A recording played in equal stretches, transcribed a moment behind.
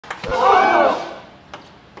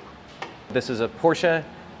This is a Porsche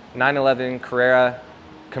 911 Carrera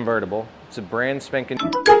convertible. It's a brand spanking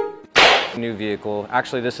new vehicle.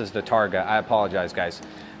 Actually, this is the Targa. I apologize, guys.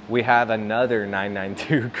 We have another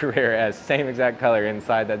 992 Carrera S, same exact color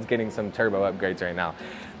inside, that's getting some turbo upgrades right now.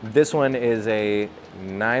 This one is a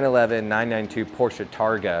 911 992 Porsche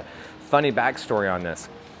Targa. Funny backstory on this.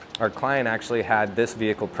 Our client actually had this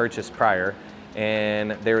vehicle purchased prior,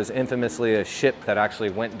 and there was infamously a ship that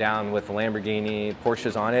actually went down with Lamborghini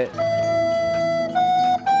Porsches on it.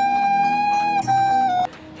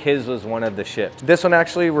 His was one of the ships. This one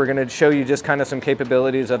actually, we're gonna show you just kind of some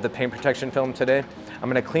capabilities of the paint protection film today. I'm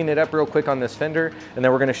gonna clean it up real quick on this fender, and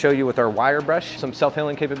then we're gonna show you with our wire brush some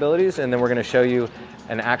self-healing capabilities, and then we're gonna show you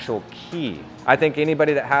an actual key. I think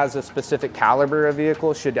anybody that has a specific caliber of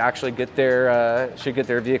vehicle should actually get their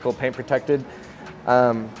vehicle paint protected.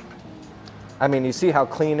 I mean, you see how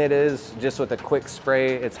clean it is just with a quick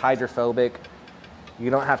spray. It's hydrophobic. You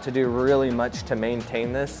don't have to do really much to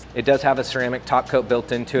maintain this. It does have a ceramic top coat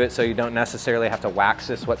built into it, so you don't necessarily have to wax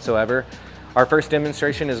this whatsoever. Our first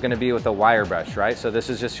demonstration is gonna be with a wire brush, right? So this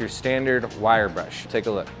is just your standard wire brush. Take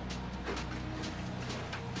a look.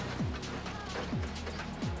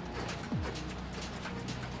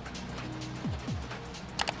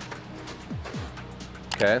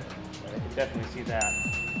 Okay. I can definitely see that.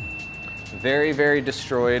 Very, very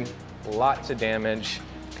destroyed, lots of damage.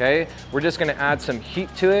 Okay, we're just gonna add some heat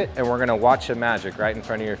to it, and we're gonna watch the magic right in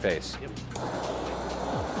front of your face. Yep.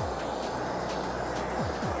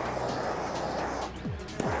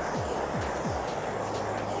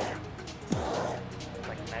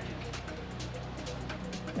 Like magic.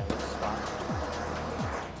 That little spot.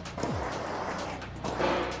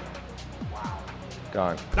 Wow.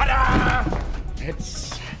 Gone.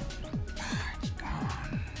 It's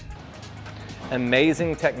gone.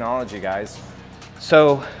 Amazing technology, guys.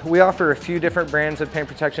 So we offer a few different brands of paint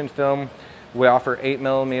protection film. We offer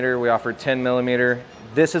 8mm, we offer 10mm.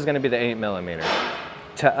 This is gonna be the 8mm.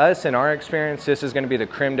 To us, in our experience, this is gonna be the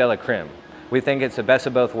creme de la creme. We think it's the best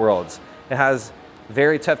of both worlds. It has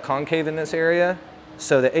very tough concave in this area,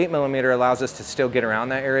 so the 8mm allows us to still get around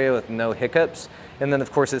that area with no hiccups. And then of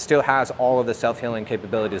course it still has all of the self-healing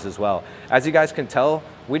capabilities as well. As you guys can tell,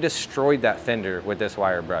 we destroyed that fender with this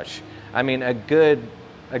wire brush. I mean, a good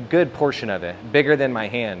portion of it, bigger than my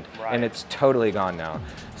hand, right. And it's totally gone now.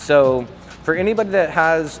 So for anybody that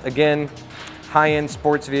has, again, high-end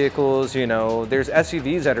sports vehicles, you know, there's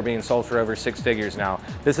SUVs that are being sold for over 6 figures now.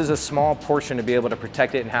 This is a small portion to be able to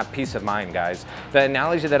protect it and have peace of mind, guys. The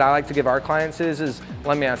analogy that I like to give our clients is,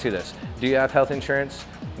 let me ask you this, do you have health insurance?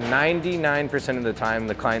 99% of the time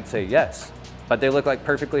the clients say yes, but they look like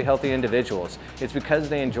perfectly healthy individuals. It's because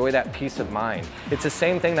they enjoy that peace of mind. It's the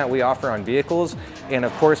same thing that we offer on vehicles, and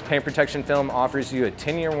of course paint protection film offers you a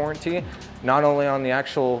 10-year warranty, not only on the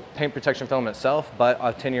actual paint protection film itself, but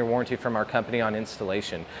a 10-year warranty from our company on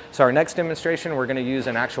installation. So our next demonstration, we're gonna use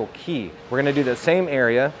an actual key. We're gonna do the same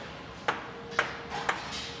area.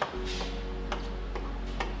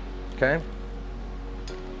 Okay.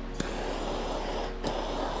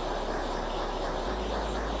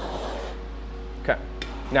 Okay,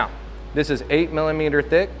 now this is 8mm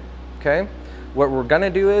thick, okay? What we're gonna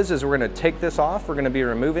do is we're gonna take this off, we're gonna be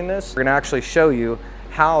removing this. We're gonna actually show you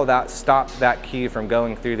how that stopped that key from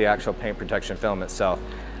going through the actual paint protection film itself.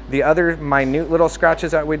 The other minute little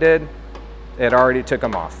scratches that we did, it already took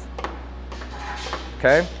them off,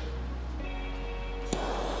 okay?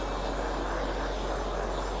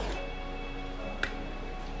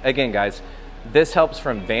 Again, guys, this helps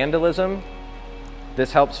from vandalism,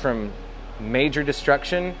 this helps from major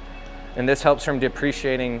destruction, and this helps from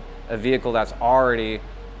depreciating a vehicle that's already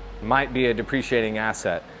might be a depreciating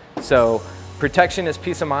asset. So protection is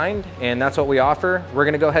peace of mind, and that's what we offer. We're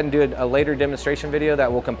gonna go ahead and do a later demonstration video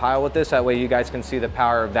that we'll compile with this. That way you guys can see the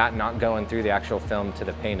power of that not going through the actual film to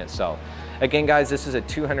the paint itself. Again, guys, this is a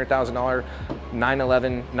 $200,000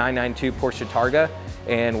 911 992 Porsche Targa,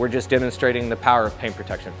 and we're just demonstrating the power of paint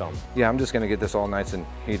protection film. Yeah, I'm just gonna get this all nice and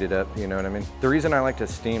heated up, you know what I mean? The reason I like to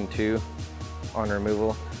steam too on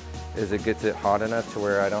removal is it gets it hot enough to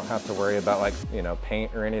where I don't have to worry about, like, you know,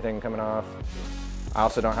 paint or anything coming off. I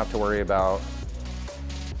also don't have to worry about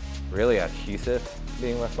really adhesive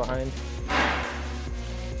being left behind.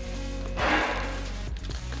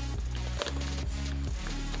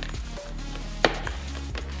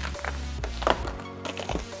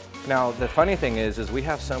 Now, the funny thing is we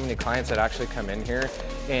have so many clients that actually come in here,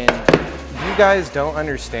 and you guys don't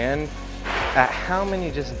understand at how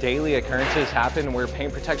many just daily occurrences happen where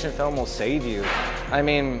paint protection film will save you. I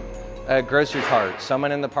mean, a grocery cart,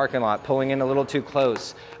 someone in the parking lot pulling in a little too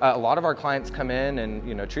close. A lot of our clients come in and,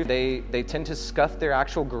 you know, they tend to scuff their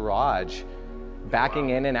actual garage, backing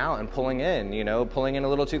in and out and pulling in, you know, pulling in a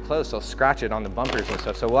little too close. They'll scratch it on the bumpers and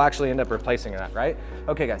stuff. So we'll actually end up replacing that, right?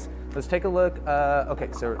 Okay, guys, let's take a look. Okay,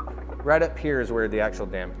 so right up here is where the actual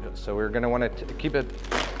damage is. So we're gonna wanna keep it,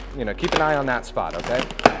 you know, keep an eye on that spot, okay?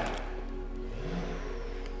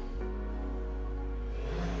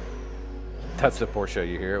 That's the Porsche,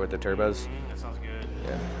 you hear it with the turbos? That sounds good.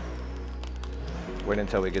 Yeah. Wait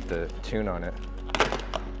until we get the tune on it.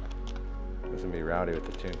 It's gonna be rowdy with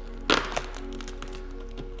the tune.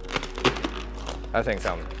 That thing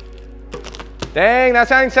sounds, dang, that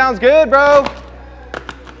thing sounds good, bro.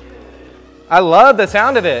 I love the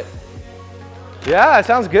sound of it. Yeah, it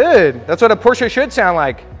sounds good. That's what a Porsche should sound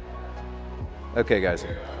like. Okay, guys.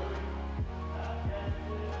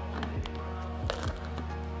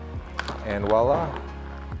 And voila,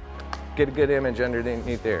 get a good image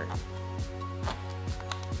underneath there.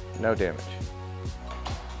 No damage.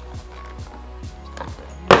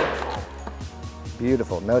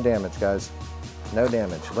 Beautiful, no damage, guys. No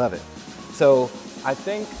damage, love it. So I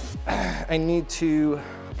think I need to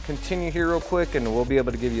continue here real quick and we'll be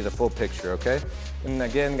able to give you the full picture, okay? And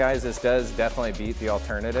again, guys, this does definitely beat the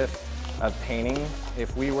alternative of painting.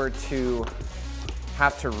 If we were to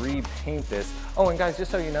have to repaint this. Oh, and guys,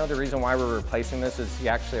 just so you know, the reason why we're replacing this is he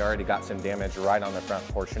actually already got some damage right on the front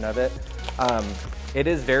portion of it. It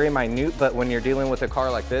is very minute, but when you're dealing with a car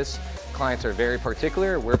like this, clients are very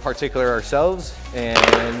particular. We're particular ourselves,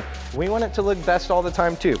 and we want it to look best all the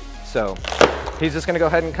time too. So he's just gonna go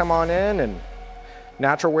ahead and come on in, and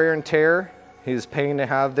natural wear and tear. He's paying to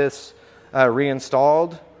have this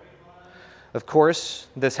reinstalled. Of course,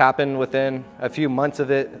 this happened within a few months of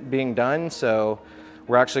it being done, so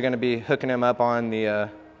we're actually going to be hooking him up on the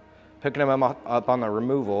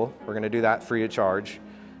removal. We're going to do that free of charge,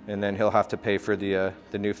 and then he'll have to pay for the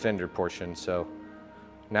new fender portion. So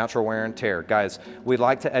natural wear and tear. Guys, we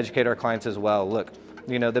like to educate our clients as well. Look,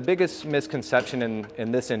 you know, the biggest misconception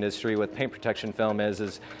in this industry with paint protection film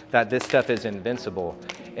is that this stuff is invincible.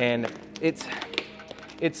 And it's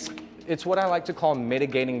what I like to call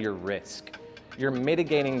mitigating your risk. You're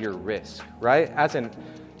mitigating your risk, right? As in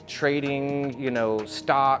trading, you know,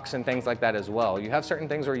 stocks and things like that as well. You have certain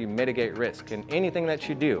things where you mitigate risk, and anything that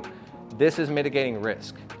you do, this is mitigating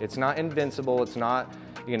risk. It's not invincible, it's not,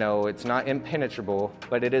 you know, it's not impenetrable,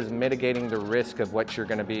 but it is mitigating the risk of what you're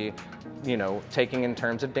gonna be, you know, taking in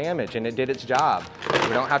terms of damage, and it did its job. We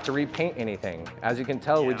don't have to repaint anything. As you can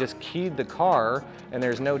tell, we just keyed the car and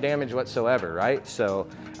there's no damage whatsoever, right? So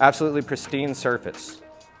absolutely pristine surface.